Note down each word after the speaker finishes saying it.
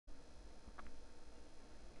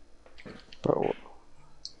Bro.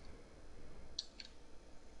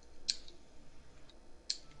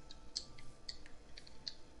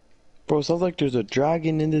 Bro, it sounds like there's a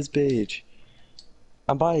dragon in this page.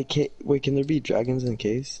 I'm by a cave. Wait, can there be dragons in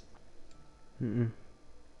caves? I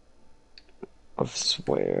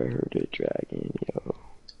swear I heard a dragon, yo.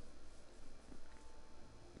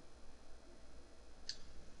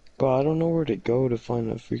 But I don't know where to go to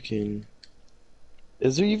find a freaking...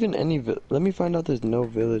 Is there even any Let me find out there's no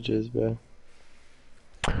villages, bro.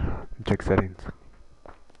 Check settings.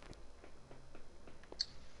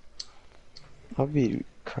 I'll be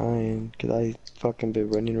crying, cause I fucking been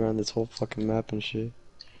running around this whole fucking map and shit.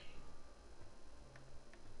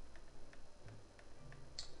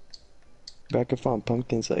 But I could find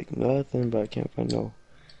pumpkins like nothing, but I can't find no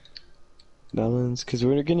melons. Cause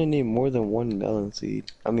we're gonna need more than one melon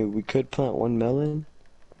seed. I mean, we could plant one melon.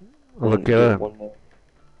 Look at him. Why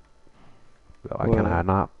What? can I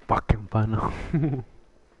not fucking find them?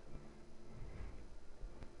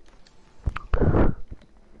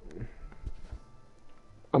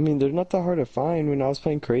 I mean, they're not that hard to find. When I was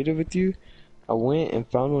playing creative with you, I went and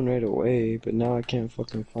found one right away, but now I can't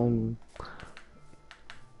fucking find one.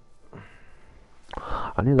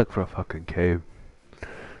 I need to look for a fucking cave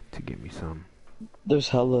to get me some. There's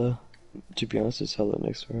hella, to be honest, there's hella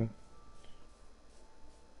next to her.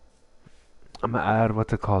 I'm gonna add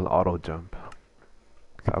what's it called, auto jump.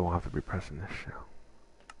 So I won't have to be pressing this shit.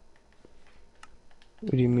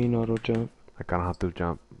 What do you mean auto jump? Like I don't have to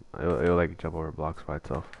jump. It'll like jump over blocks by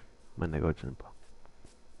itself when they go jump.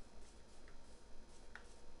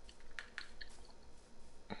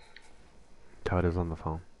 That's how it is on the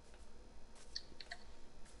phone.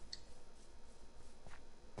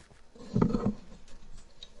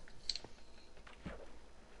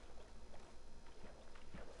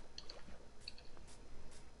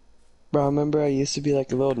 Bro, I remember I used to be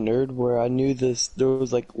like a little nerd where I knew there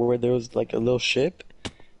was like a little ship,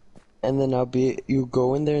 and then you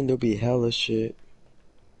go in there and there'll be hella shit.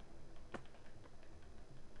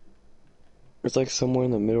 It's like somewhere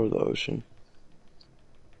in the middle of the ocean.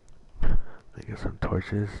 I get some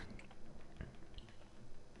torches.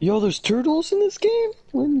 Yo, there's turtles in this game?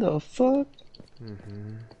 When the fuck?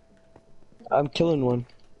 I'm killing one.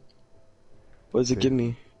 What does it give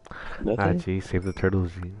me? Nothing? Ah, gee, save the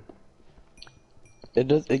turtles, G.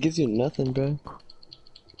 It gives you nothing, bro.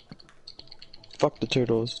 Fuck the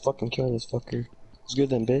turtles. Fucking kill this fucker. It's good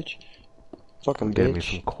then, bitch. Fucking Get me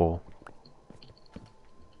bitch. some coal.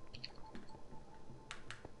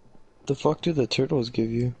 The fuck do the turtles give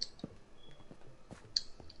you?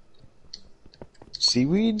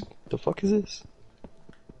 Seaweed? The fuck is this?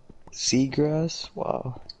 Seagrass?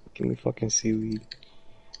 Wow. Give me fucking seaweed.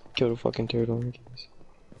 Kill the fucking turtle.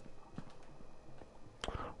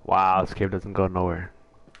 Wow, this cave doesn't go nowhere.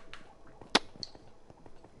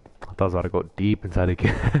 I thought I was about to go deep inside the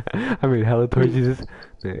cave. I mean, hella torches.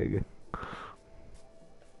 Nigga.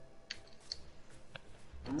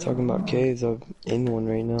 Talking about caves, I'm in one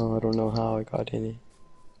right now. I don't know how I got in it.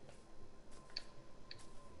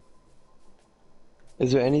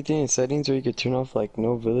 Is there anything in settings where you could turn off like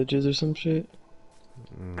no villages or some shit?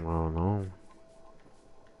 I don't know.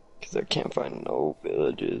 Cause I can't find no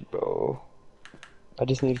villages, bro. I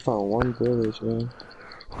just need to find one village, man.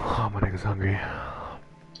 Oh, my nigga's hungry.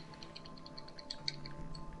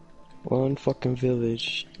 One fucking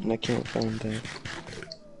village, and I can't find that.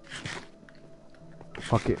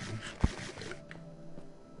 Fuck it.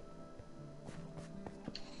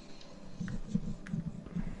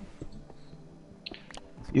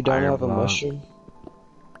 You don't Iron have a block. mushroom?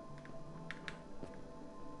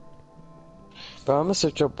 But I'm gonna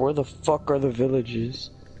search up where the fuck are the villages.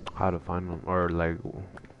 How to find them, or like,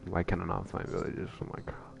 why can I not find villages? I'm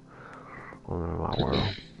like, all in my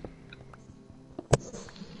world.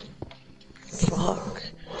 Fuck.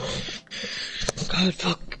 God,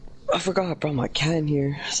 fuck. I forgot I brought my cat in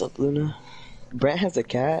here. What's up, Luna? Brant has a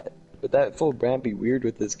cat, but that fool Brant be weird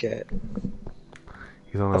with his cat.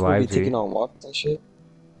 He's on the That fool be live, G. taking on walks and shit.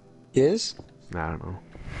 He is? Nah, I don't know.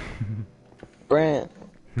 Brant,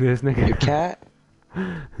 This nigga. your cat?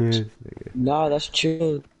 This nigga. Nah, that's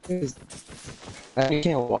chill. I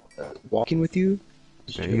can't walk. Walking with you?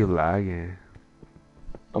 Yeah, you lagging.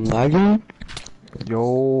 I'm lagging?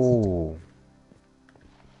 Yo.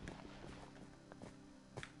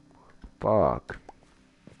 Fuck.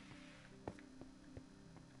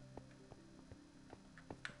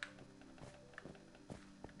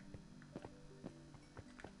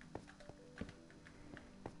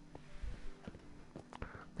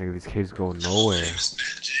 Nigga, these caves go nowhere.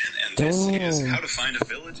 And this is how to find a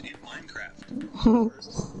village in Minecraft.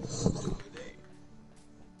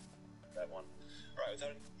 That one.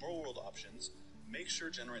 world options, make sure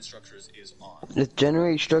generate structures is on. Is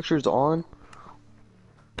generate structures on?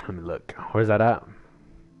 Let me look. Where's that at?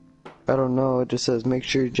 I don't know. It just says make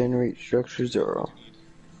sure generate structures are on.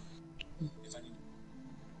 If I need,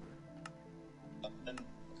 then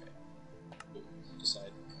okay. We'll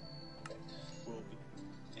decide. Okay, will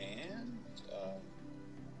be and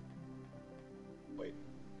wait,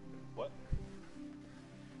 what?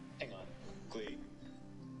 Hang on, Glee.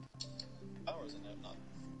 Hours and not.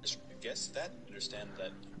 I guess that. Understand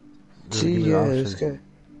that. See, Give me the yeah, option. this guy.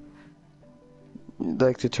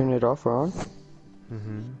 Like to turn it off or on?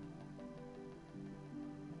 Mm-hmm.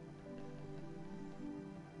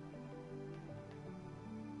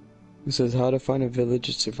 It says how to find a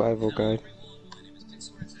village survival guide.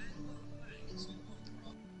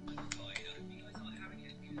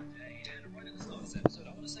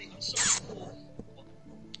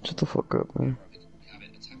 Shut the fuck up, man.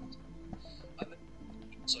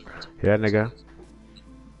 Yeah, nigga.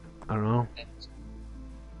 I don't know.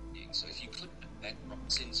 So if you click that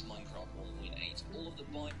since Minecraft 1.8, all of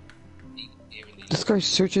the This guy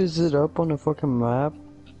searches it up on a fucking map?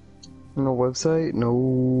 On a website?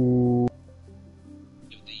 No.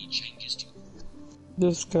 the changes to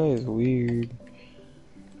This guy is weird.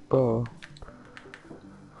 Bro.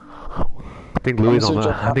 I think Louis on search the.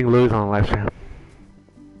 up- I think Louis on the live stream.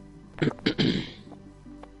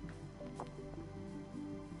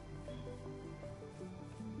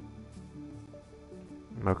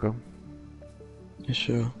 Okay. Yeah,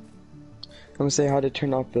 sure. I'm gonna say how to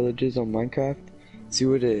turn off villages on Minecraft. See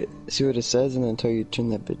what it says and then tell you to turn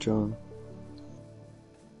that bitch on.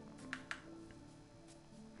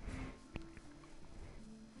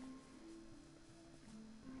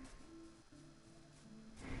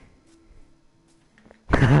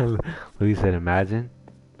 Louis said, "Imagine."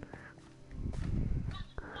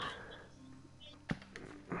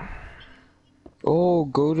 Oh,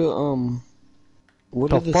 go to what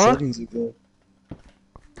The are the fuck? settings again? I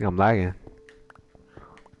think I'm lagging.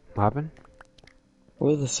 What happened?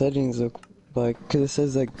 What do the settings look like? Cause it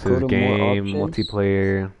says like This go is to more game, options.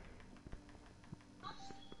 multiplayer.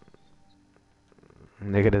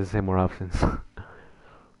 Nigga doesn't say more options.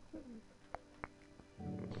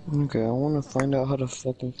 Okay, I want to find out how to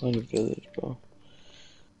fucking find a village, bro.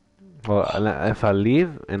 Well, if I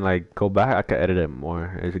leave and like go back, I can edit it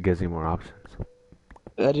more. It gives me more options.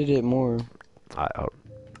 Edit it more. I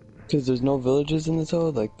Cause there's no villages in this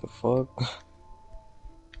hole. Like the fuck.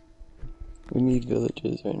 We need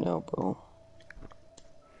villages right now, bro.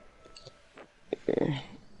 Here.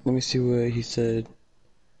 Let me see what he said.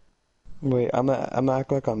 Wait, I'm gonna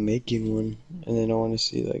act like I'm making one, and then I want to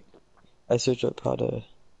see like I search up how to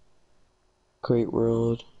create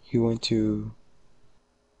world. He went to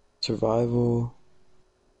survival,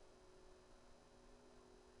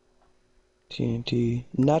 TNT,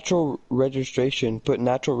 natural registration. Put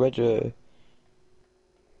natural Do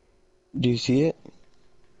you see it?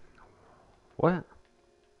 what?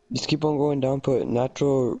 Just keep on going down. Put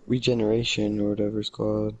natural regeneration or whatever it's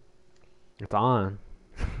called. It's on.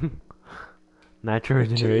 Natural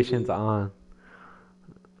regeneration's on.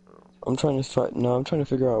 I'm trying to find. No, I'm trying to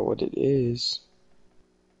figure out what it is.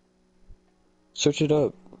 Search it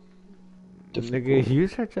up. Nigga, you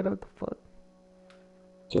search it up. The fuck?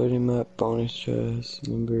 Starting map, bonus chest,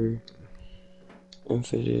 member,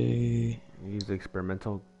 infinity, Use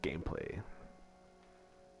experimental gameplay.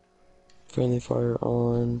 friendly fire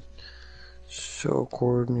on, show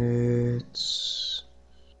coordinates,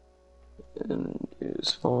 and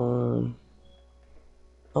use farm.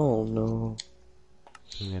 Oh no.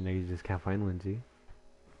 Yeah, nigga, you just can't find one, G.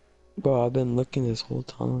 Bro, I've been looking this whole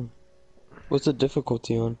time. What's the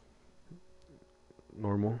difficulty on?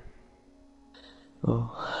 Normal.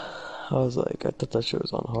 Oh, I was like, I thought that shit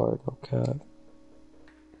was on hard, no cap.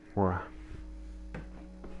 Or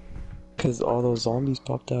Cause all those zombies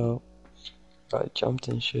popped out. I jumped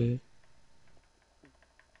and shit.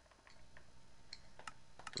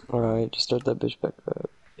 Alright, just start that bitch back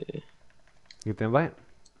up. Yeah. you get the invite?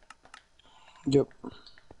 Yep.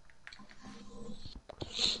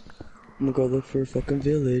 I'm gonna go look for a fucking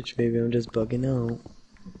village. Maybe I'm just bugging out.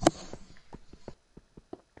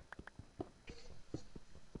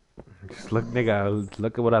 Just look, nigga.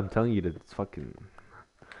 Look at what I'm telling you. It's fucking.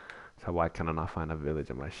 That's how I cannot not find a village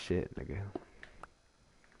in my shit, nigga.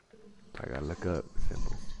 I gotta look up.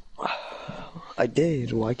 Simple. I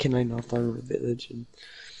did. Why can I not find a village?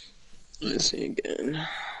 Let's see again.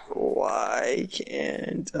 Why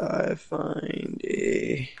can't I find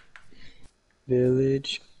a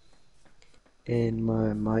village in my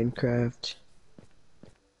Minecraft?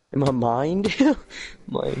 In my mind? The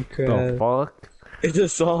Minecraft. fuck? It's a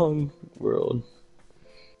song world.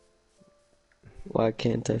 Why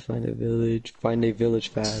can't I find a village? Find a village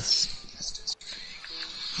fast.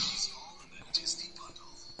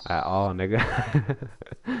 At all, nigga.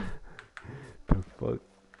 The fuck?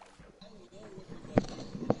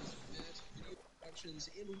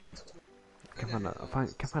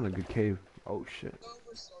 Can find a good cave. Oh shit. So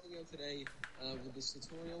we're starting out today with this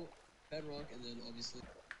tutorial, Bedrock, and then obviously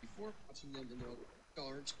before watching them in their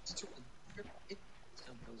start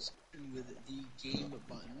temples with the game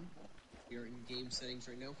button. We are in game settings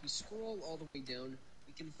right now. If we scroll all the way down,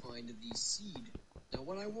 we can find the seed. Now,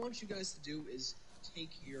 what I want you guys to do is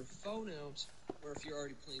take your phone out, or if you're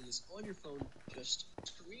already playing this on your phone, just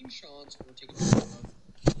screenshot or take a picture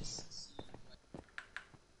of this seed.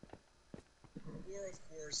 Or, of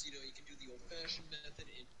course, you can do the old-fashioned method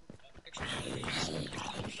and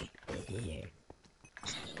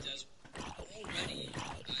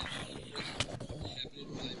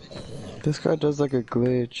This guy does like a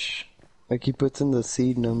glitch. Like he puts in the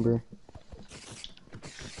seed number.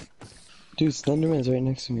 Dude, Slenderman's right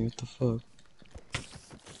next to me. What the fuck?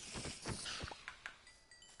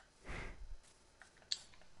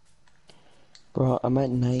 Bro, I'm at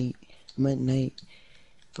night.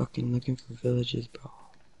 Fucking looking for villages, bro.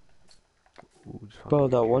 Ooh, Bro,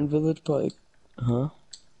 that one village, like, huh?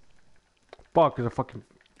 Fuck, there's a fucking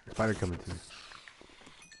spider coming to me.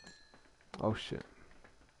 Oh shit.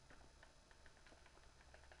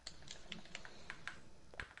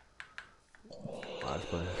 Oh, this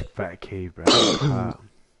place fat cave, bro. Oh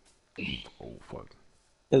fuck.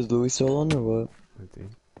 Is Louis still on or what? I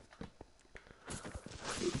think.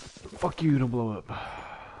 Fuck you, don't blow up.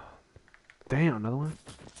 Damn, another one?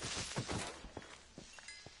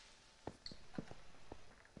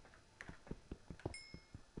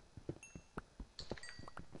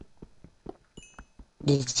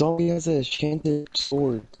 The zombie has a enchanted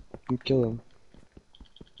sword. You kill him.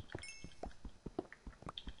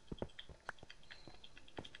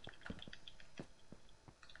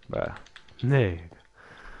 Bruh. Nigga.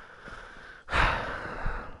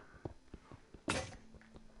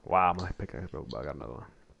 Wow, my pickaxe broke, but I got another one.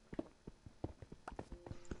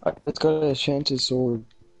 It's got a enchanted sword.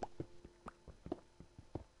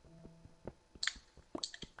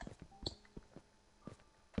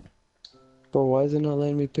 Bro, why is it not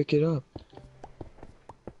letting me pick it up?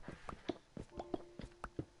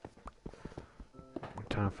 I'm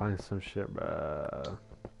trying to find some shit, bruh.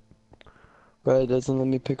 Bro, it doesn't let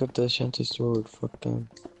me pick up the enchanted sword. Fuck them.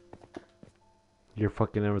 Your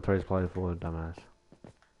fucking inventory is probably full of dumbass.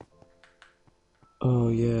 Oh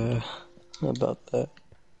yeah, about that.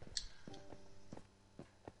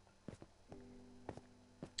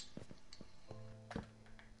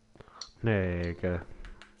 Nigga.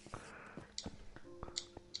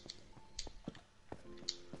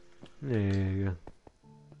 Nigga.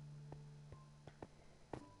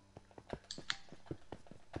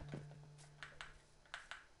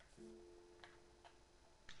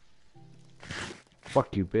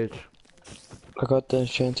 Fuck you, bitch. I got the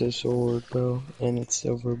enchanted sword, bro, and it's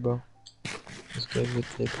silver, bro. Let's get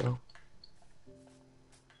with it, bro.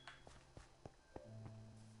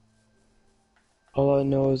 All I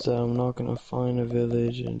know is that I'm not gonna find a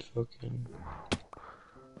village in fucking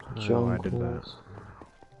I don't know why I did that. jungles.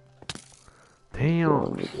 Damn.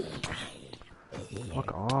 Going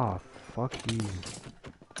Fuck off. Fuck you.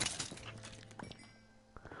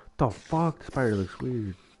 The fuck? The spider looks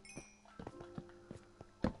weird.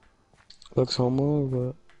 Looks homo or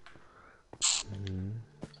what?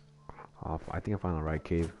 Oh, I think I found the right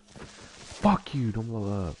cave. Fuck you, don't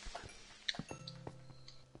blow up.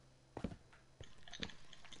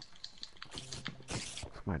 It's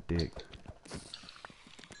my dick.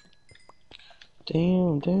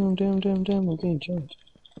 Damn, I'm getting jumped.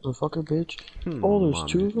 Motherfucker, bitch. Oh, there's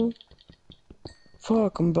two of them?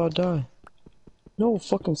 Fuck, I'm about to die. No,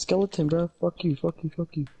 fucking skeleton, bro. Fuck you.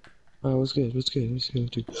 Alright, what's good,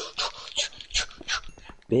 dude?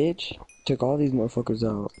 Bitch, took all these motherfuckers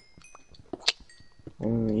out.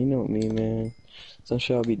 You know me, man. Some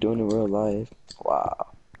shit I'll be doing in real life.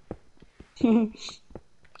 Wow. I'm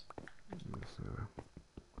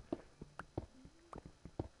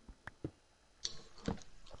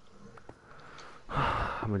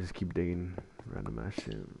gonna just keep digging random ass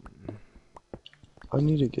shit. I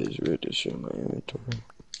need to get rid of this shit in my inventory.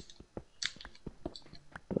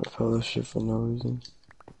 I fell this shit for no reason.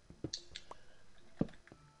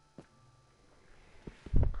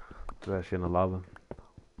 Throw that shit in the lava.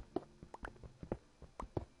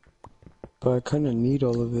 But I kinda need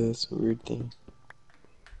all of it, it's a weird thing.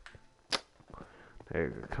 Hey,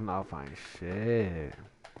 cannot find shit.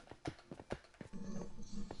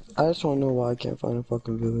 I just wanna know why I can't find a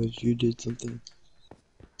fucking village. You did something.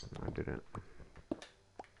 I didn't.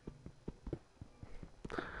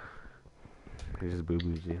 He just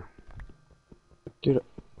boo-boos you. Dude,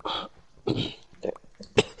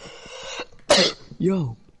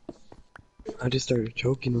 yo, I just started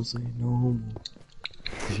choking. I was like, no homo.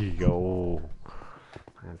 Yo.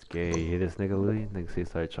 That's gay. You hear this nigga, Louis? Nigga say he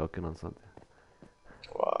started choking on something.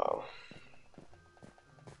 Wow.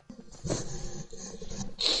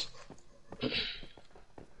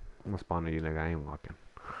 I'm gonna spawn to you, nigga. I ain't walking.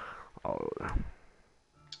 Oh.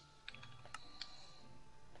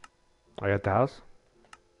 Are you at the house?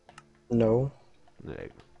 No,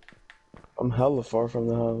 Nigga. I'm hella far from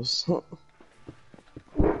the house.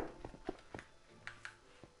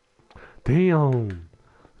 Damn.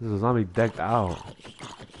 This is a zombie decked out.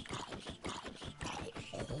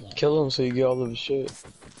 Kill him so you get all of his shit.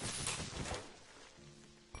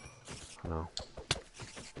 No.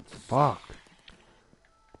 Fuck.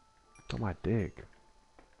 Got my dick.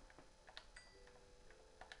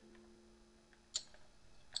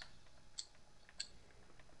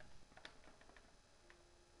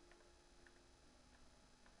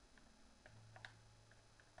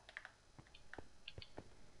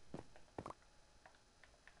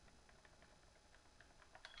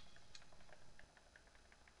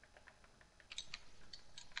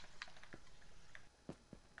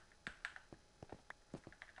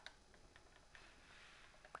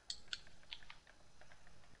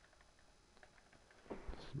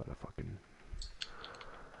 This motherfucking.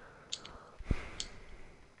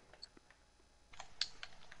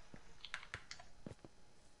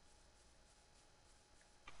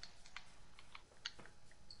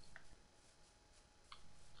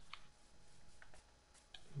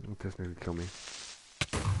 This nigga kill me.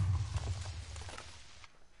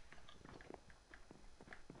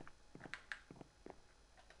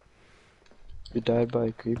 You died by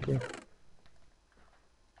a creeper.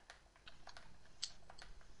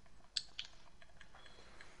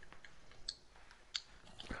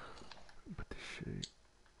 Put this shit.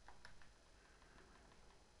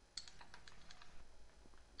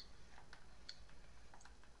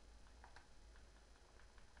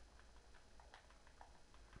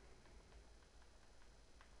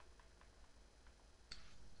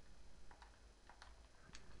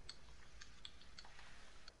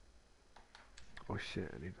 Oh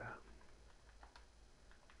shit, I need that.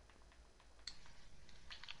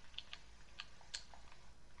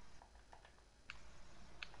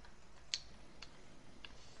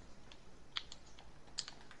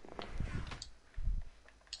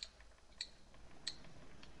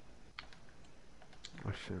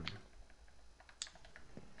 Oh shit.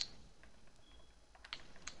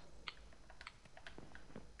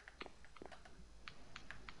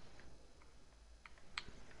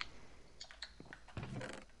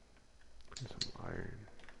 Some iron.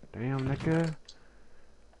 Damn, nigga.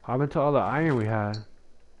 What happened to all the iron we had?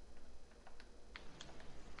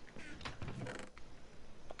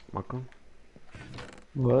 Marco?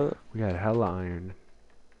 What? We had hella iron.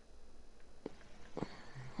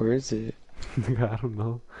 Where is it? Nigga, I don't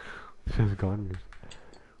know. Shit's gone.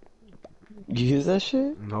 You use that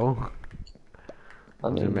shit? No. I I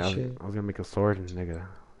was, need gonna, the I, was, shit. I was gonna make a sword, and nigga.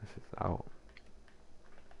 This is out.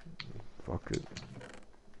 Fuck it.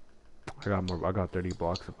 I got more. I got 30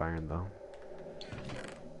 blocks of iron though,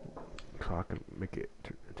 so I can make it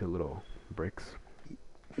into little bricks.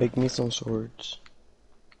 Make me some swords.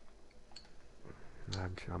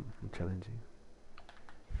 I'm challenging.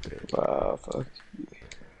 Wow, fuck.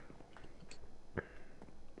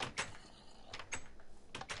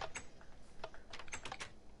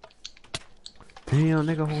 Damn,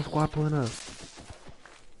 nigga, whole squad pulling up.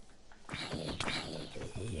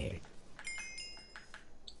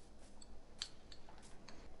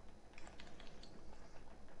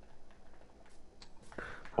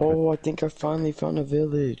 Oh, I think I finally found a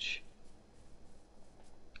village.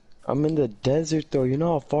 I'm in the desert though. You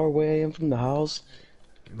know how far away I am from the house?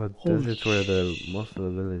 The Holy desert's where the most of the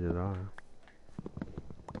villages are.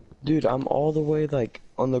 Dude, I'm all the way like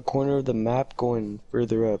on the corner of the map going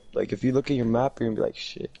further up. Like if you look at your map, you're gonna be like,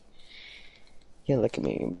 shit. Yeah, look at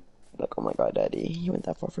me. Like, oh my god, daddy, you went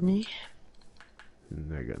that far for me?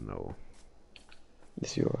 Nigga, no.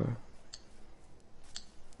 Yes, you are.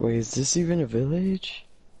 Wait, is this even a village?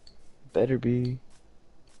 Better be.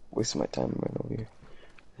 Wasting my time right over here.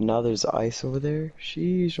 And now there's ice over there.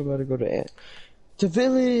 Sheesh, I'm about to go to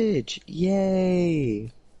village!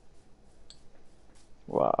 Yay!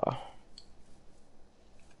 Wow.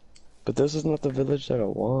 But this is not the village that I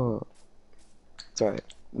want. It's alright.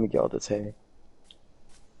 Let me get all this hay.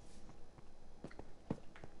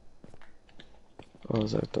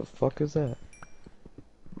 was like, the fuck is that?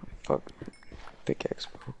 Fuck, pickaxe,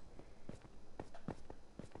 bro.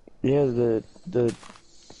 Yeah, the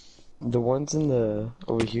ones in the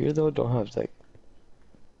over here though don't have like.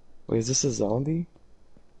 Wait, is this a zombie?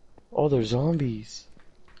 Oh, they're zombies.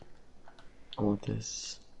 I want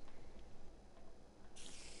this.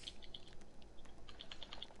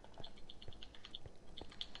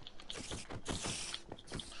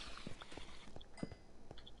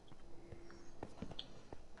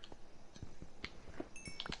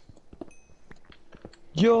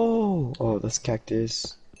 Yo! Oh, that's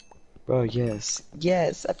cactus. Bro, yes.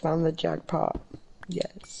 Yes, I found the jackpot.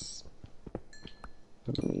 Yes.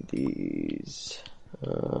 I don't need these.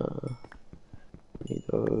 Need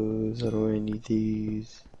those. I don't really need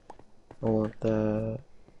these. I want that.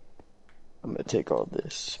 I'm gonna take all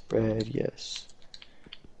this. Bread, yes.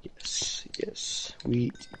 Yes, yes.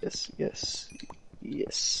 Wheat, yes, yes.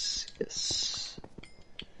 Yes, yes.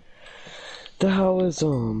 The hell is,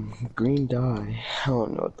 green dye? I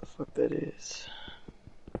don't know what the fuck that is.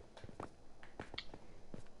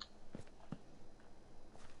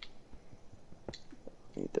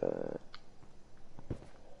 Need that.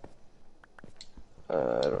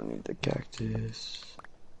 I don't need the cactus.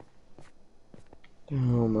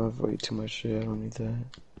 Damn, I have way too much shit. I don't need that.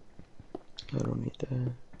 I don't need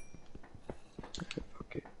that.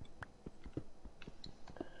 Okay.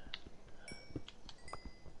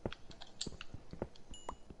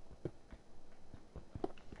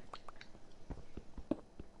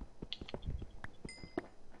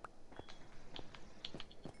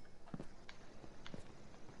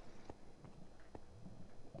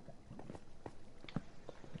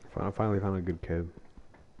 I finally found a good kid.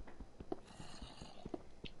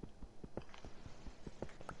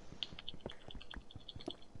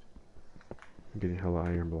 I'm getting hella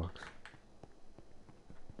iron blocks.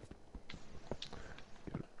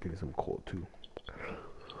 Getting some coal too.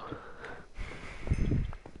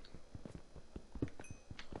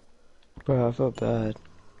 Bro, I felt bad.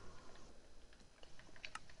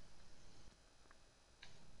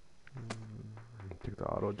 Take the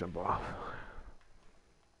auto jump off.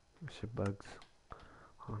 Shit bugs.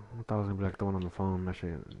 I thought it was gonna be like the one on the phone. That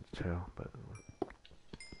shit chill, but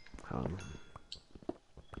I don't know.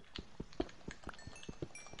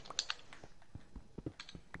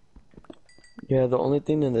 Yeah, the only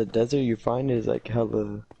thing in the desert you find is like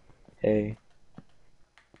hella hay.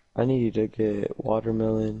 I need to get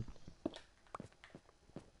watermelon.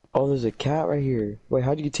 Oh, there's a cat right here. Wait,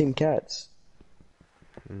 how do you tame cats?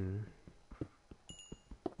 Mm.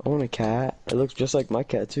 I want a cat. It looks just like my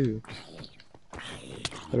cat too.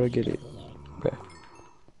 How do I get it? Okay.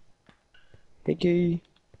 Hey, kitty.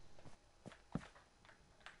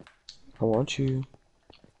 I want you.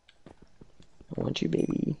 I want you,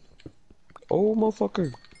 baby. Oh,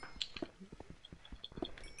 motherfucker.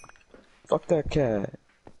 Fuck that cat.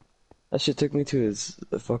 That shit took me to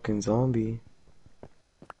the fucking zombie.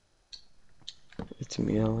 It's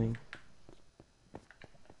meowing.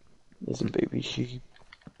 There's a baby sheep.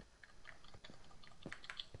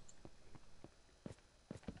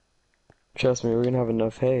 Trust me, we're gonna have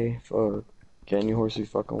enough hay for get any horse we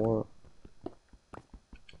fucking want.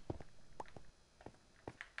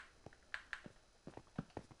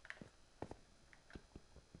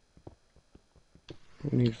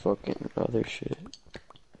 We need fucking other shit.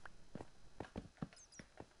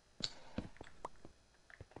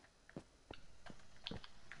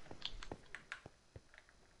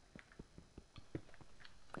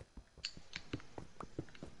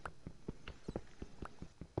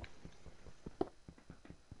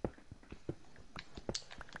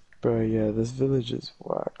 Bro, yeah, this village is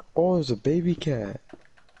whack. Oh, there's a baby cat.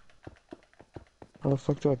 How the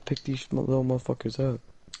fuck do I pick these little motherfuckers up?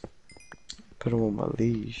 Put them on my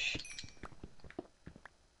leash.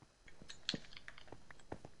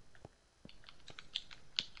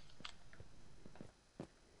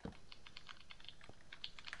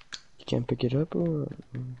 You can't pick it up or...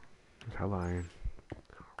 There's hella iron.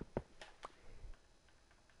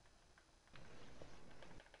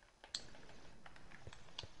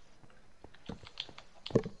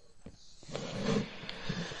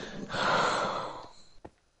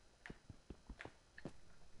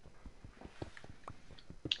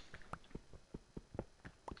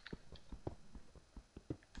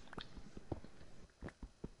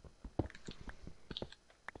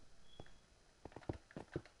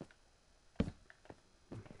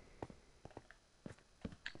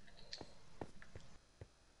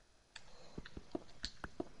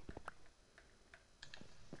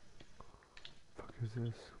 Fuck is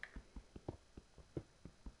this?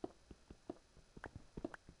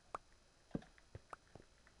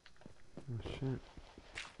 shit.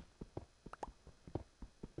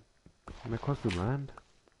 Am I close to land?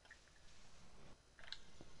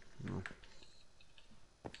 No.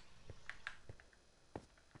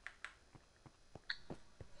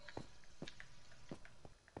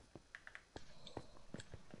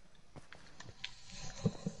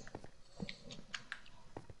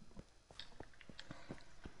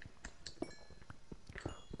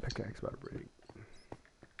 Pickaxe about to break.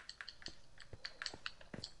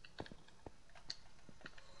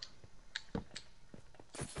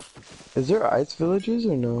 Is there ice villages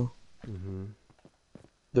or no? Mm-hmm.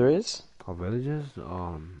 There is? Oh, villages?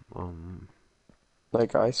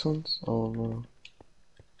 Like ice ones? Oh no.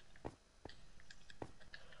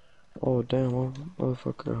 Oh damn,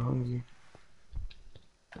 motherfucker hungry.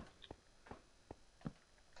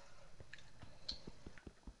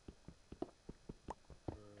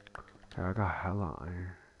 Yeah, I got hella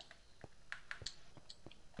iron.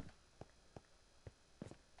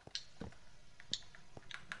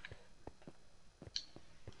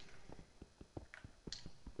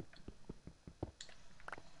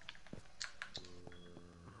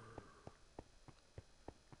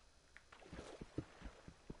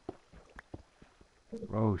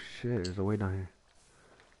 Oh shit, there's a way down here.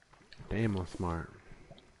 Damn, I'm smart.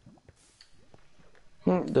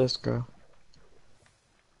 This guy.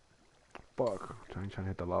 Fuck. Trying to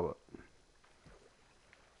hit the lava.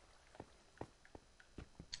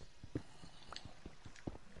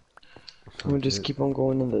 I'm So gonna just shit. keep on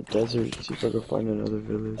going in the desert, see if I can find another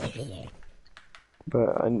village.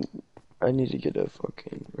 But I need to get a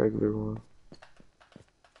fucking regular one.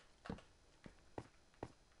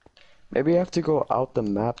 Maybe I have to go out the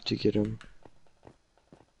map to get him.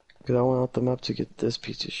 Cause I went out the map to get this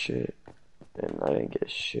piece of shit. And I didn't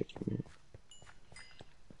get shit from it.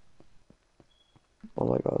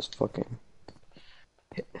 All I got was fucking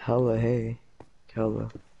hella hay.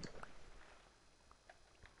 Hella.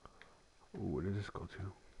 Ooh, where does this go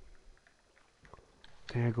to?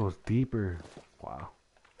 Damn, it goes deeper. Wow.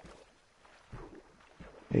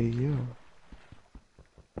 Hey, yeah.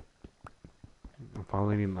 I'm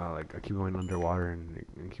following, like, I keep going underwater and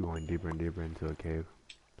keep going deeper and deeper into a cave.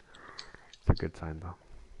 It's a good sign, though.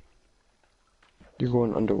 You're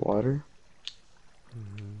going underwater?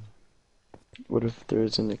 Mm-hmm. What if there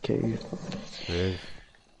isn't a cave? There is.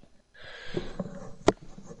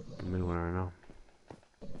 I'm in one right now.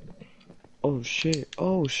 Oh shit,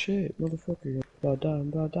 motherfucker. I'm about to die, I'm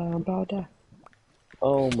about to die, I'm about to die.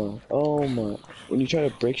 Oh my. When you try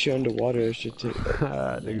to break shit underwater, it should take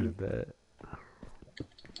like, Nigga's dead.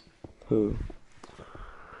 who?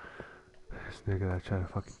 This nigga that tried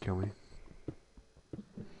to fucking kill me.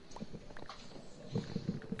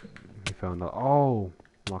 He found the. Oh!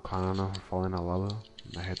 Wakana falling in lava.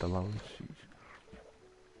 I hit the lava. Sheesh.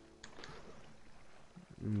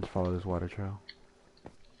 Just follow this water trail.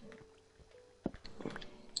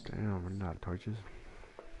 Damn, I'm running out of torches.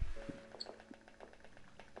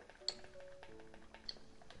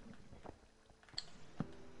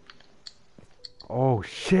 Oh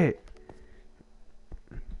shit!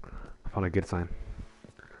 I found a good sign.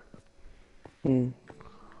 Hmm.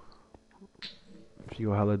 If you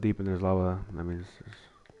go hella deep and there's lava, that means there's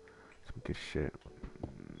some good shit.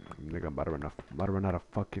 Nigga, I'm about to run out of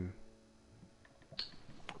fucking.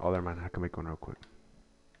 Oh, there, man. I can make one real quick.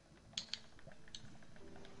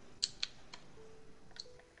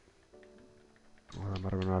 Oh, I'm about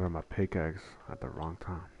to run out of my pickaxe at the wrong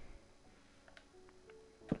time.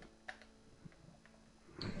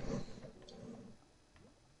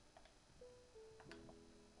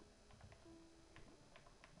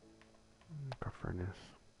 Got furnace.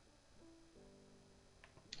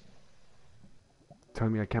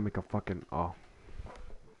 Telling me I can't make a fucking. Oh.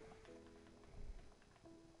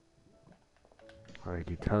 Alright,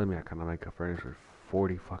 you telling me I cannot make a furnace with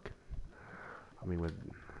 40 fucking. I mean, with.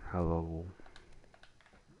 Hello.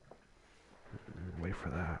 Wait for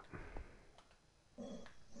that.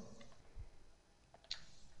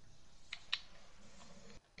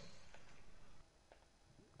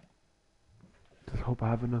 Just hope I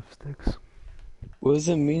have enough sticks. What does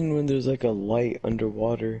it mean when there's like a light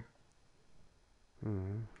underwater?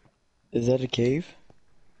 Mm-hmm. Is that a cave?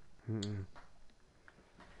 Mm-mm.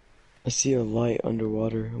 I see a light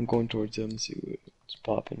underwater. I'm going towards them to see what's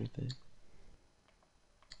popping with it.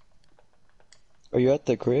 Are you at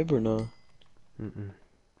the crib or no? Mm-mm.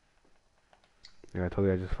 Yeah, I told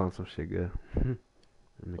you I just found some shit good. In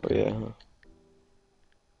the Oh cave. yeah, huh?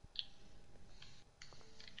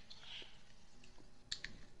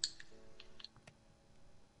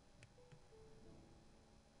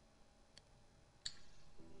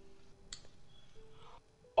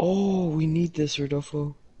 Oh, we need this,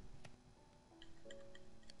 Rodolfo.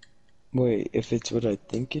 Wait, if it's what I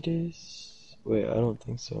think it is? Wait, I don't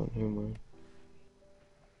think so. Never mind.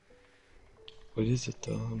 What is it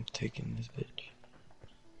though? I'm taking this bitch.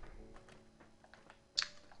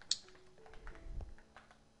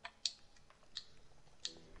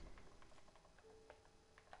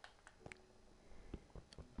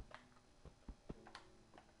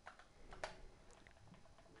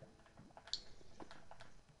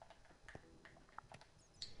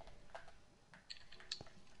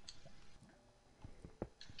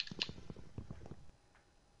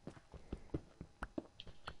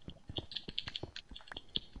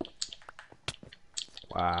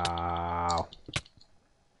 Wow.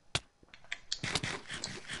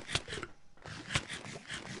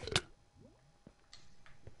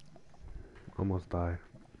 Almost died.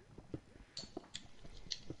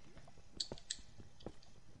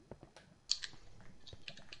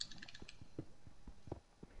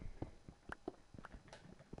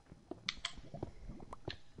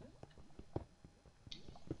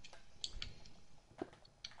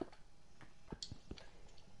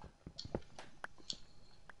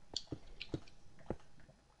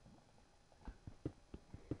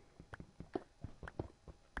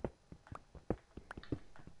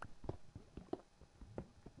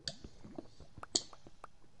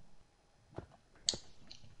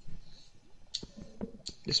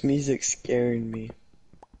 This music's scaring me.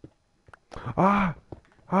 Ah!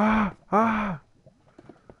 Ah! Ah!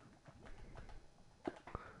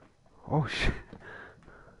 Oh shit.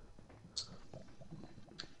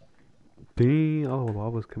 Dang! Oh,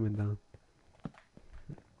 lava's coming down.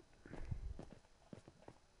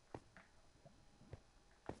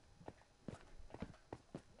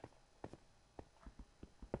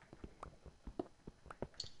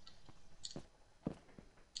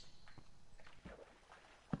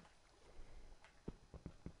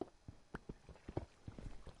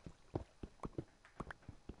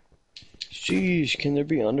 Sheesh, can there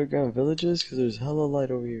be underground villages? Cause there's hella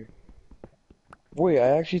light over here. Wait,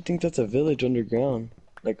 I actually think that's a village underground.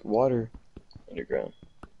 Like water underground.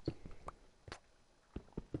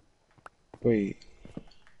 Wait.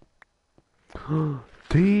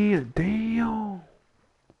 Damn! Damn!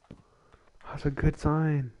 That's a good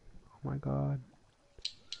sign. Oh my god.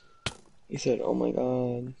 He said, oh my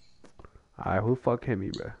god. Alright, who the fuck hit me,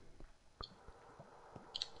 bro?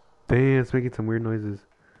 Damn, it's making some weird noises.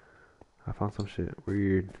 I found some shit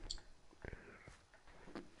weird.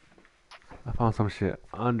 I found some shit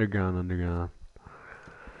underground.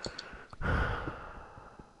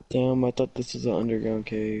 Damn, I thought this was an underground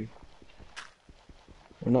cave.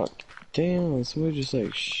 Or not. Damn, somebody just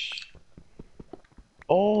like, shh.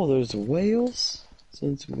 Oh, there's whales?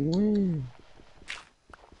 Since when?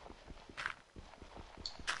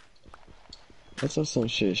 I thought some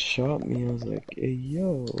shit shot me. I was like, hey,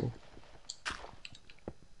 yo.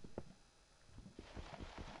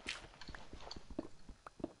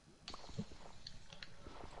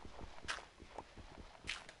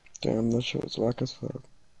 Damn, that shit was whack as fuck.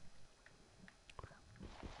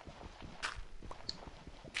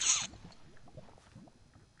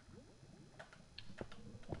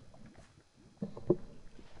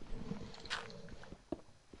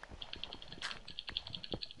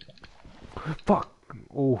 Fuck!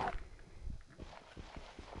 Oh.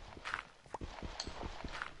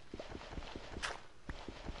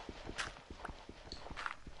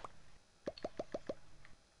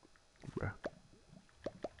 Bruh.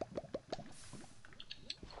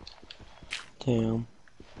 Damn.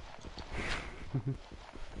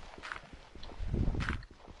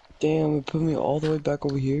 Damn, it put me all the way back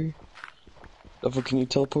over here. Level, can you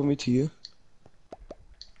teleport me to you?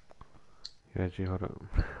 Yeah, G, hold up.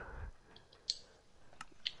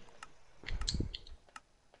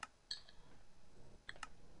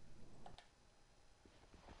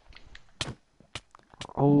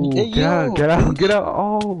 Oh, Hey, yo, get out, get bitch! out!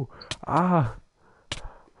 Oh! Ah!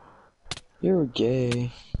 You're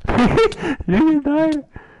gay. You died!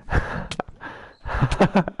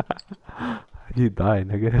 You died,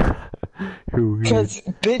 nigga. You're weird. Cause,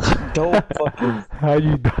 bitch, don't fucking... How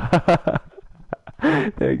you die?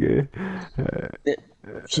 Nigga.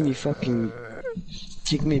 Can you fucking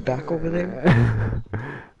take me back over there?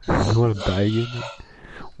 You wanna die again?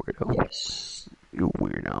 Weirdo. Yes. You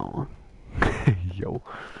weirdo. Yo.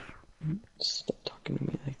 Stop talking to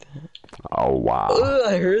me like that. Oh, wow. Ugh,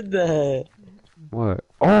 I heard that. What?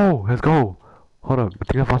 Oh, let's go. Hold up. I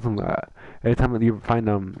think I found some. Every time you find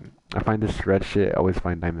I find this red shit. I always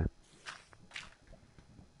find diamond.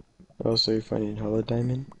 Oh, so you're finding hella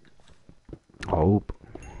diamond? Hope.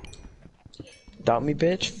 Doubt me,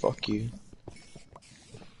 bitch? Fuck you.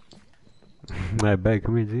 I bet.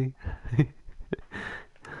 Come here, G.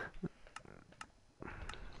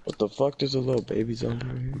 What the fuck? There's a little baby zombie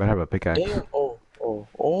right here. Better have a pickaxe. Damn. Oh, oh,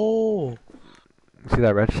 oh. See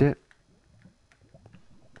that red shit?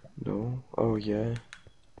 No. Oh, yeah.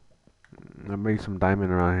 There may be some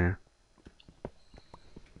diamond around here.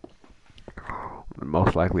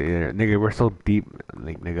 Most likely, yeah. Nigga, we're so deep,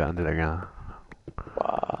 like, nigga, under the ground.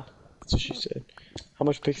 Wow. That's what she said. How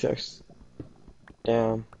much pickaxe?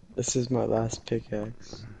 Damn. This is my last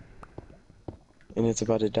pickaxe. And it's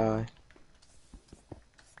about to die.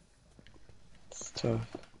 It's tough.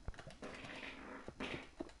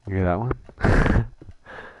 You hear that one?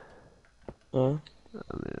 Huh?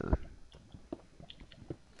 Yeah.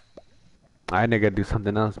 I nigga do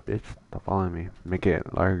something else, bitch. Stop following me. Make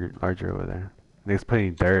it larger over there. Nigga's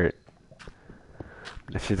putting dirt.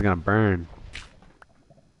 That shit's gonna burn.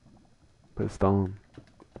 Put stone.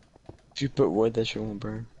 If you put wood, that shit won't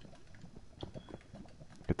burn.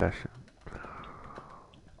 Get that shit.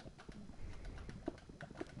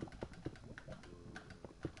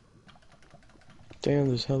 Damn,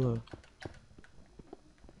 there's hella.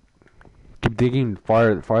 Keep digging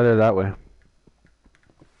farther that way.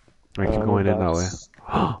 I keep I'm going in about that way. s-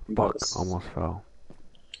 I'm about Fuck, s- almost fell.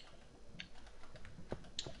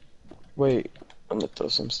 Wait, I'm gonna throw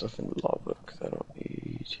some stuff in the lava because I don't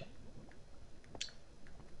need.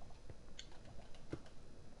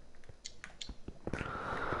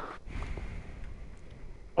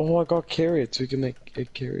 Oh, I got carrots. We can make a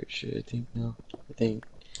carrot shit, I think, now. I think.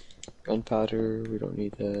 Gunpowder, we don't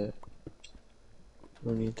need that.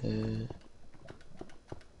 We don't need that.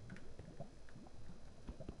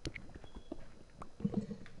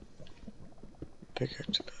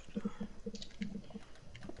 Pickaxe.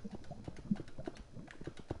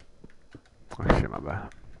 Oh shit, my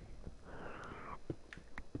bad.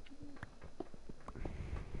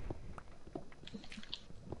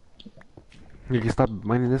 You can stop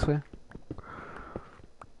mining this way?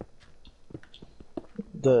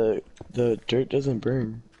 The dirt doesn't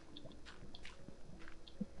burn.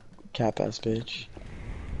 Cap ass bitch.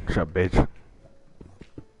 Shut up, bitch.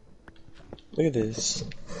 Look at this.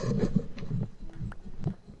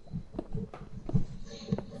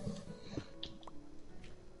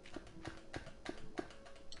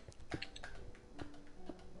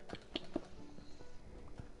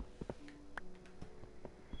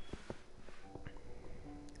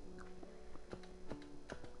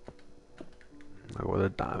 Like where the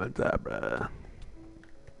diamonds at, bruh?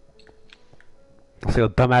 See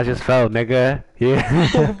what dumbass just fell, nigga. Yeah.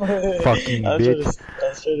 Fucking bitch. I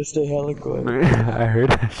was trying to stay hella quick. I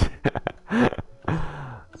heard that shit.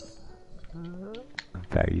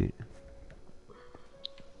 Faggot.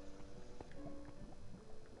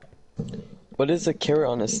 What does a carrot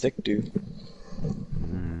on a stick do?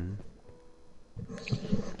 Mm.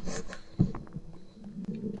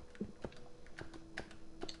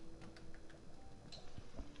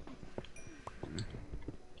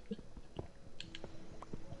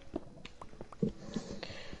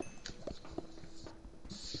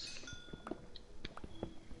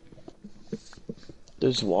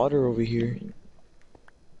 There's water over here.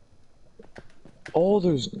 Oh,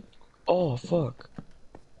 there's. Oh, fuck.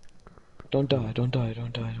 Don't die, don't die,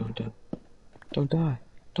 don't die, don't die. Don't die.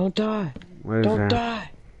 Don't die. What is Don't there? die.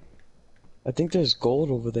 I think there's gold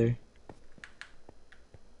over there.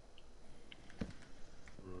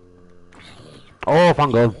 Oh, I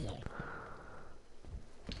found gold.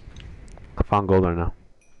 I found gold right now.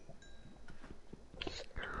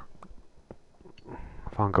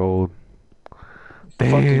 I found gold.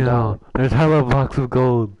 Fucking Damn, there's hella blocks of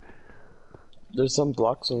gold. There's some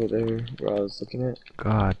blocks over there where I was looking at.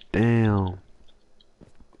 God damn.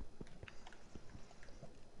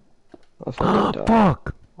 I fucking died.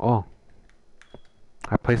 Fuck! Oh.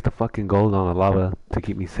 I placed the fucking gold on the lava to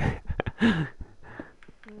keep me safe. On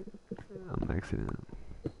accident.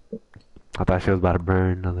 I thought she was about to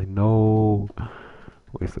burn. I was like, no.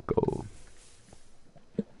 Waste of gold.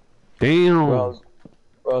 Damn! Where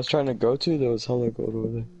I was trying to go to, there was hella gold over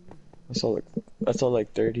there. I saw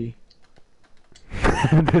like 30.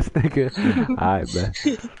 This nigga. I bet.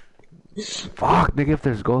 Fuck, nigga, if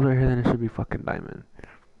there's gold right here, then it should be fucking diamond.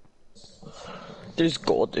 There's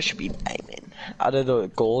gold, there should be diamond. Out of the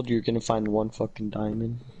gold, you're gonna find one fucking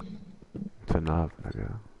diamond. It's enough,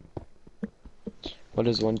 nigga. What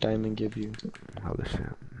does one diamond give you? All this shit.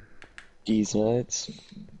 These nuts.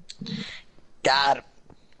 Got him.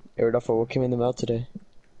 Hey, Rodolfo, what came in the mail today?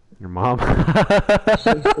 Your mom?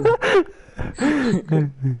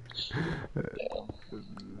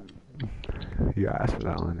 You asked for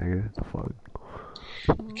that one, nigga. The fuck?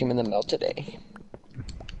 Came in the mail today.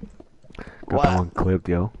 Got that one clipped,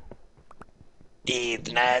 yo.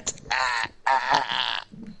 These nuts. Ah, ah, ah.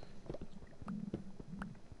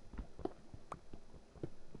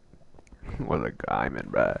 What a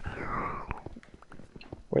diamond, bruh.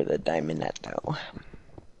 Where the diamond at though?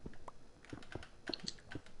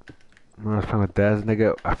 When I was playing with Dez,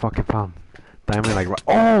 nigga, I fucking found diamond like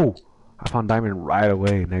oh! I found diamond right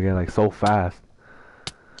away, nigga, like so fast.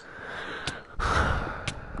 How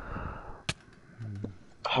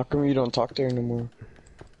come you don't talk to her anymore?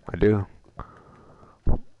 I do.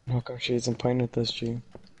 How come she isn't playing with us, G?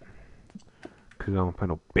 Cause I don't play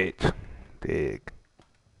no bitch. Dig.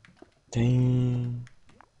 Dang.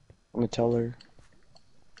 I'm gonna tell her.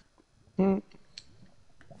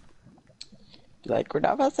 Like, we're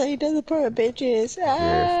not about to say he doesn't put bitches. Ah.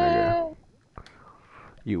 Yes, nigga.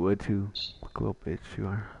 You would too. Like a little bitch you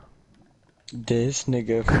are. This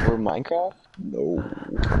nigga for Minecraft? No.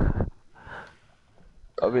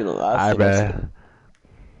 I'll be the last thing I say.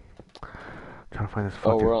 Trying to find this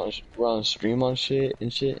Oh, fucking... we're on stream on shit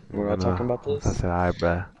and shit. We're not talking about this. I said hi,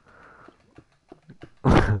 bruh.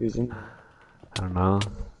 Who's in? I don't know.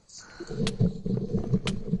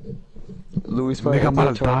 Louis Nigga, I'm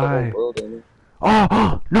about to die. World, ain't it?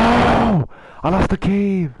 Oh, no! I lost the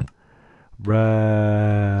cave!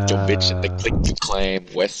 Bruh. Yo, bitch in the click to claim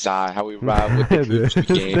West Side. How we ride with the groups we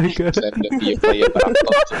game. Send to be a player, but I'm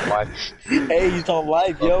fucking one. Hey, he's on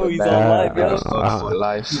live, yo. He's on live, yo.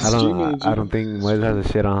 I don't think Wes has a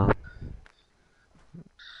shit on.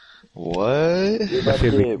 What?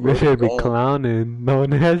 We should be clowning. No,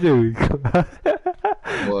 that should be clowning.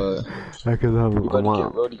 What? Because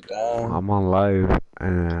I'm on live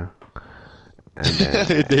and then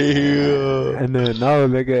no,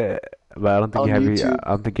 nigga. But I don't think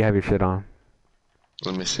you have your shit on.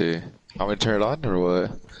 Let me see. I'm gonna turn it on or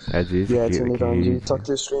what? Yeah, turn it on, G. Talk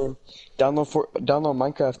to the stream. Download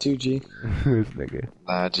Minecraft too, G. This nigga.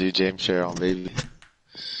 Nah, G, James share on, baby.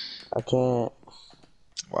 I can't.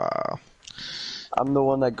 Wow. I'm the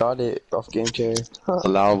one that got it off Game Chair.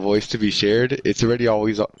 Allow voice to be shared. It's already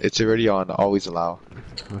on always allow.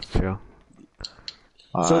 Let's chill.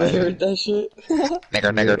 So they heard that shit?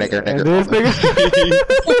 Nigger.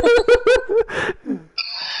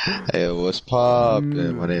 Hey, what's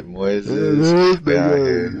poppin'? My name is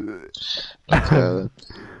I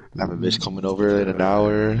have a bitch coming over in an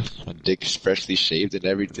hour. My dick's freshly shaved and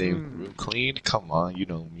everything. Room cleaned? Come on, you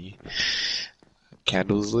know me.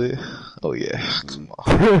 Candles lit? Oh yeah, come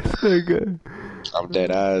on. I'm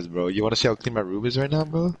dead ass, bro. You wanna see how clean my room is right now,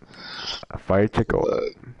 bro? Fire chick or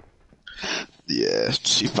yeah,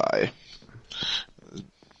 she fire.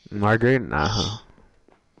 Margaret? Nah.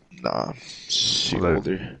 Nah, she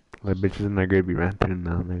older. Like bitches in Margaret be ranting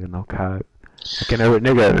now, nigga. No cap. I can never,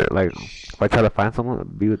 nigga. Like, if I try to find someone,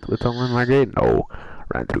 be with someone in Margaret, no,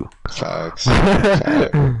 ran through. Facts.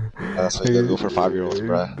 That's why you gotta go for 5-year-olds,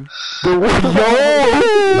 bruh.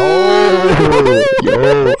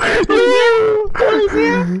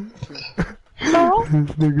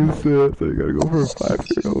 This nigga said, so you gotta go for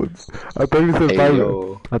 5-year-olds. I thought you said 5.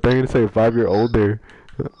 I thought you say 5-year older.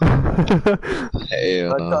 Hey, I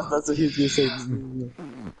thought that's what he was gonna say.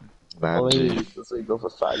 That's why you go for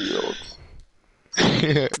 5-year-olds.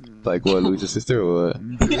 Like what, lose your sister or what?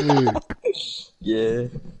 Yeah.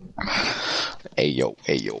 Hey yo.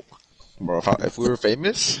 Bro, if we were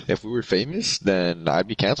famous, then I'd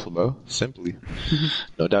be canceled, bro. Simply.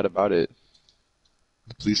 No doubt about it.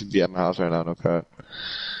 The police would be at my house right now, no cap.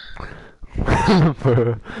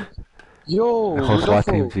 Yo,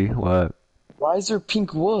 what? Why is there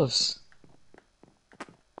pink wolves?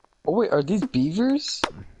 Oh wait, are these beavers?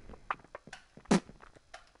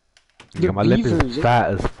 Yeah, my lip is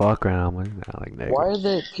fat as fuck right now. Like, why are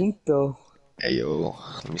they pink though? Hey yo,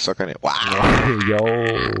 let me suck on it. Wow. Yo.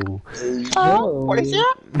 What is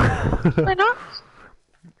it? Why not?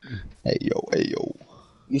 Hey yo.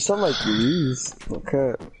 You sound like Louise.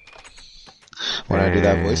 Okay. When I do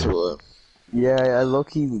that voice or what? Yeah, I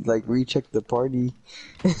low-key like rechecked the party.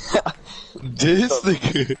 This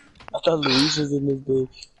nigga. I thought Louise was in this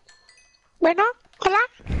bitch. Bueno, hola.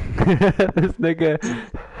 This nigga.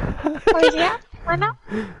 Policía, bueno.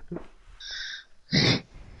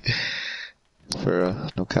 For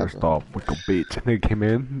no cap. First off, like a bitch. Nigga came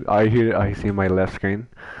in. I see my left screen.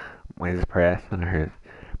 Mine is pressed and I heard.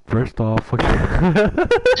 First off, For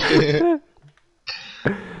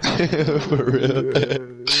real.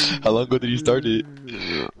 How long ago did you start it?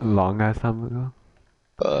 Long ass time ago.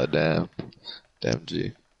 Damn. Damn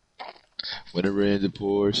G. When it rains it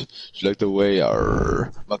pours. She like the way.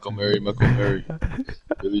 Michael Mary.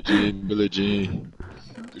 Billie Jean.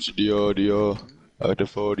 Gucci Dior. Up to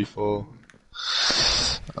 44.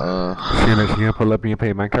 She gonna pull up and you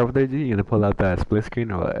play Minecraft with her, G? You gonna pull out that split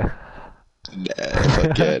screen or what? Nah,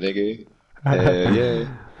 fuck yeah, nigga. Hell yeah.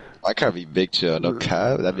 I can't be big chill, no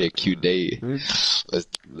cap. That'd be a cute date. Let's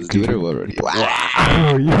do it or what already?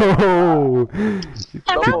 Wow, yo!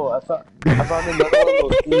 No, I found another one of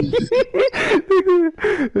those things.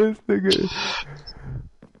 This nigga.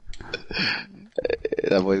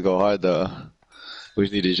 That boy's go hard though. We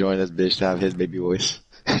just need to join this bitch to have his baby voice.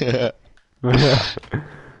 That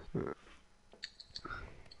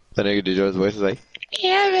nigga did Joe's voice is like,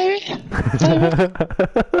 yeah, baby.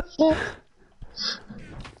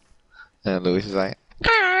 And Luis is like,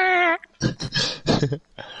 ah.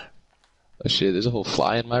 Oh shit, there's a whole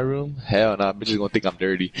fly in my room? Hell nah, bitches gonna think I'm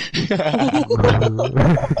dirty. Hell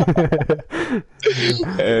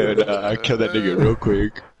nah, I killed that nigga real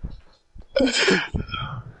quick.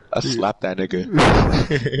 I slapped that nigga.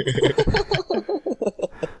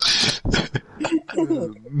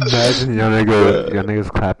 Imagine your nigga's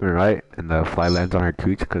clapping, right? And the fly lands on her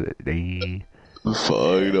cooch because they...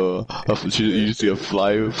 Fuck no. You see a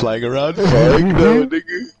fly flying around? Fuck no,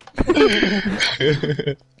 nigga.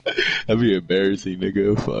 That'd be embarrassing,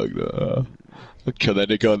 nigga. Fuck no. I'll kill that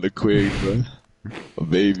nigga on the quick, bro. A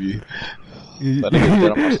baby. That nigga's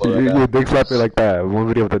dead on my floor right now. You big slap it like that. One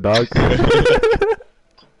video with the dog.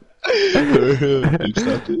 You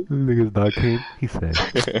slapped it? Nigga's dog came. He said,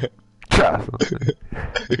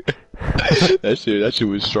 that shit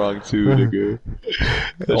was strong too, nigga.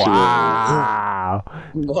 That wow.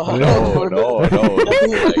 No.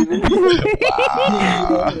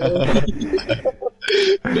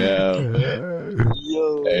 Damn.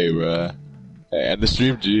 Yo. Hey, bruh. Hey, and the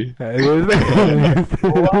stream, G.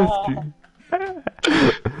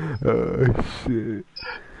 Oh, shit.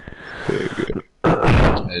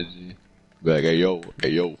 Hey, G. Be like, hey, yo.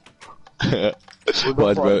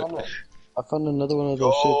 Watch, bro. I found another one of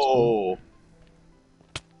those shits.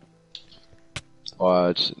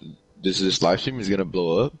 Watch. This live stream is gonna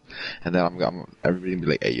blow up, and then everybody gonna be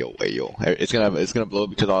like, hey yo. It's gonna blow up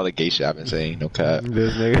because of all the gay shit I've been saying. No cap.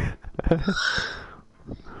 This nigga.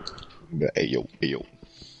 Hey yo.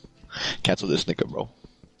 Cancel this nigga, bro.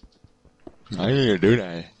 I ain't gonna do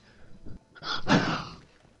that.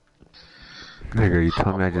 Nigga, you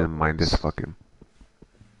tell me I just mind this fucking...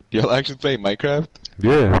 Y'all actually play Minecraft?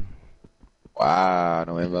 Yeah. Wow,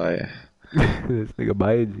 no invite. This nigga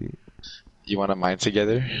buying G. You wanna mine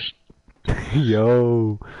together?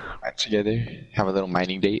 Yo. Mine together? Have a little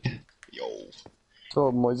mining date? Yo.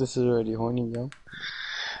 So Moises is already horny, yo.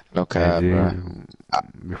 No cap, bro. I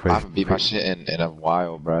Before haven't beat my shit in a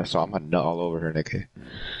while, bro, so I'm gonna nut all over her, nigga.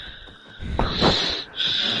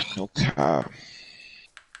 No cap.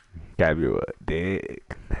 Gotta be what?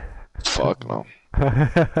 Dick. Fuck no.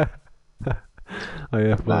 Oh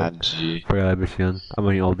yeah, fuck. Nah, G. Forgot that bitch young. I'm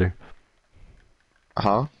only older.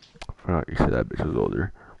 Huh? Forgot you said that bitch was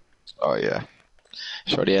older. Oh yeah.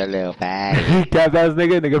 Shorty a little fat. Cap ass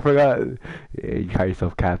nigga forgot. Yeah, you call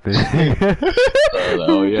yourself capping.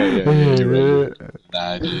 Oh yeah. You're right.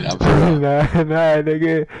 Nah, G, I'm for real. nah,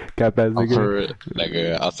 nigga. Cap ass I'm nigga. for real,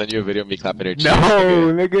 nigga. I'll send you a video of me clapping her cheeks.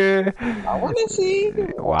 No, nigga. I wanna see.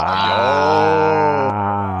 Wow.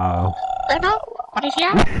 Bueno,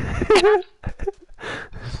 policía.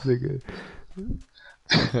 Nigga.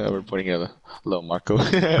 We're putting in a little Marco.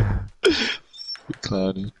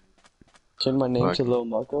 Clowning. Change my name Fuck. to Lil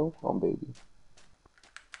Marco. Oh, baby.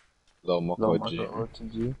 Little Lil Moco Marco G.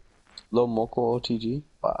 OTG. Lil Moco OTG.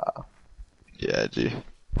 Wow. Yeah, G.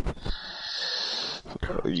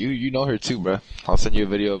 You know her too, bro. I'll send you a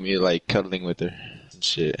video of me like cuddling with her and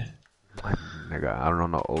shit. Nigga, I don't know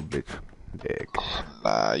no old bitch. Dick.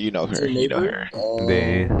 Nah, you know her. Your You know neighbor? her.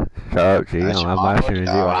 Then, shut up, G. I That's don't your have my mom. shit, G.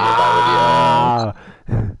 Nah, Wow.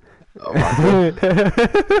 Oh, Marco.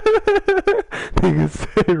 Nigga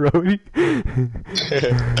said Rody.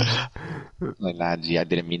 Like, nah, G. I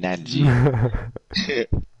didn't mean that, G.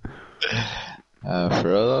 For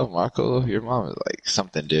real, Marco, your mom is like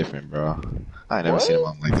something different, bro. I ain't never seen a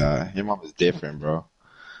mom like that. Your mom is different, bro.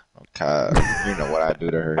 Okay, you know what I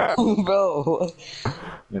do to her. Bro.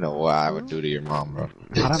 You know what I would do to your mom, bro.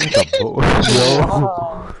 How'd I make a boat?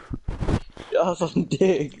 Yo. Y'all some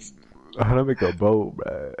dicks. How'd I make a boat,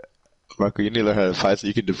 bro? Marco, you need to learn how to fight so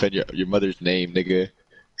you can defend your mother's name, nigga.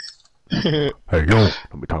 Hey, yo.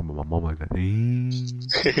 Don't be talking about my mom like that.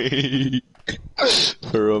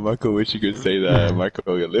 For real, Marco, wish you could say that.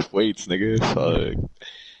 Marco, you lift weights, nigga. Fuck.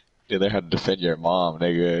 You learn how to defend your mom,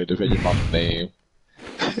 nigga. Defend your mom's name.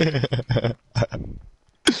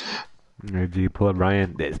 Hey, G, pull up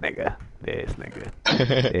Ryan. This nigga. This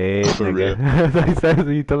For real. nigga. That's what he says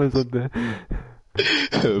when you tell him something.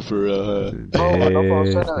 For Oh, I know, I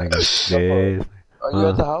was trying This to. nigga, No, this. are you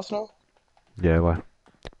at the house now? Yeah, what?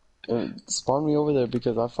 Spawn me over there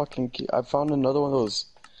because I found another one of those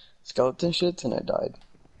skeleton shits and I died.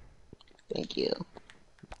 Thank you.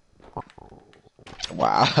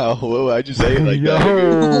 wow, why'd you say it like that,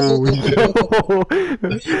 Yo, nigga?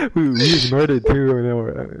 yo. We ignored it too, and then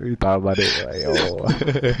we thought about it. Like, yo.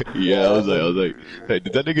 Yeah, I was like, hey,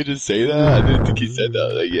 did that nigga just say that? I didn't think he said that. I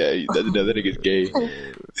was like, yeah, that nigga's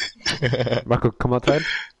gay. Marco, come outside.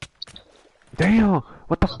 Damn,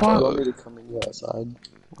 what the You want fuck? me to come in your outside?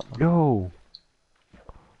 Yo,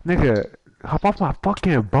 nigga, hop off my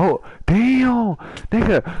fucking boat. Damn,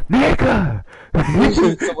 nigga, nigga,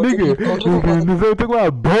 nigga, Someone took nigga, your boat. nigga, took my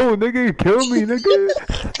boat, nigga, kill me, nigga.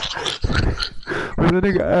 Where's the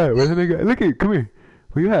nigga at? Where's the nigga at? Look at, come here.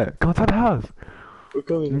 Where you at? Come outside the house. We're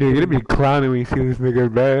coming. Nigga, you're gonna be clowning when you see this nigga,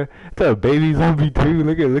 bruh. It's a baby zombie too.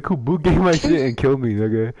 Look who boot gave my shit and killed me,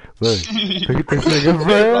 nigga. Look at this nigga,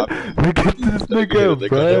 bruh. Look at this nigga,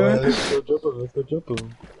 bruh. Let's go jump him. Let's go jump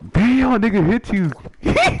him. Damn, nigga hit you.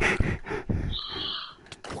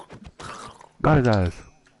 Got his ass.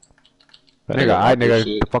 Nigga, nigga,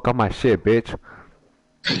 the fuck off my shit, bitch.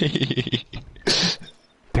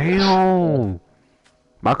 Damn.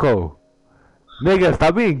 Marco. Nigga,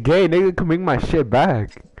 stop being gay. Nigga, come bring my shit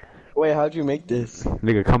back. Wait, how'd you make this?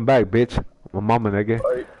 Nigga, come back, bitch. My mama, nigga.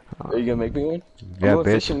 Are you gonna make me one? Yeah, I'm going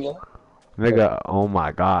bitch. fishing, yeah? Nigga, oh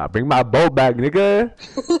my god. Bring my boat back, nigga.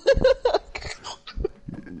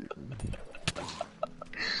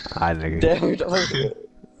 Alright, nigga. Damn, you're talking.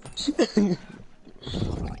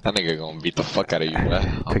 That nigga gonna beat the fuck out of you,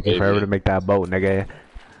 man. Take you forever to make that boat, nigga.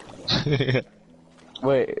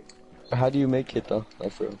 Wait, how do you make it though?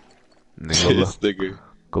 Like for real. Nigga, This nigga.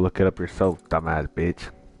 go look it up yourself, dumbass bitch.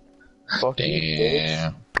 Fuck you, bitch.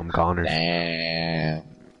 Damn. I'm calling her. Damn.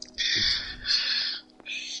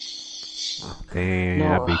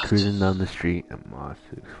 Damn, I be cruising down the street. I'm all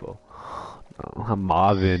full. No, I'm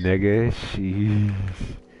Marvin, nigga. Sheesh.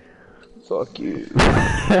 Fuck you.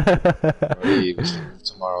 Hey,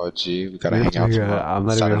 tomorrow, G. We gotta hang out Nigga, tomorrow. I'm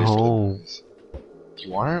not even Saturday for the home. boys.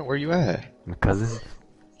 You aren't? Where you at? My cousin?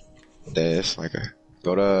 This, like a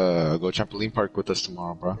go trampoline park with us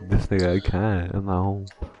tomorrow, bro. This nigga, I can't. I'm not home.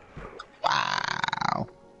 Wow.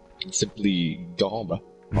 Simply go home, bro.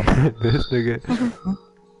 This nigga.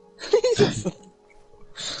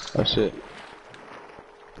 Oh shit.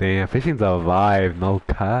 Damn, fishing's a vibe, no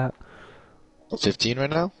cap. 15 right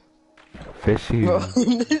now? Fishing.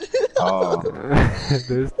 Oh.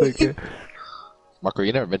 This nigga. Marco,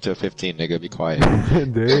 you never been to a 15, nigga. Be quiet.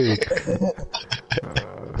 Dude.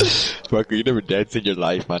 Marco, you never danced in your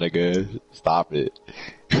life, my nigga. Stop it.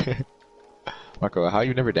 Marco, how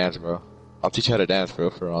you never dance, bro? I'll teach you how to dance, bro,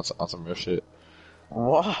 on some real shit.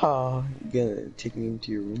 Wow, you gonna take me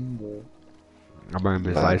into your room, bro? I'm gonna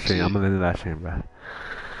miss live stream. I'm gonna end that stream, bro.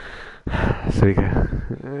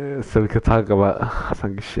 So we can talk about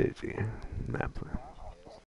some good shit, G. Nah,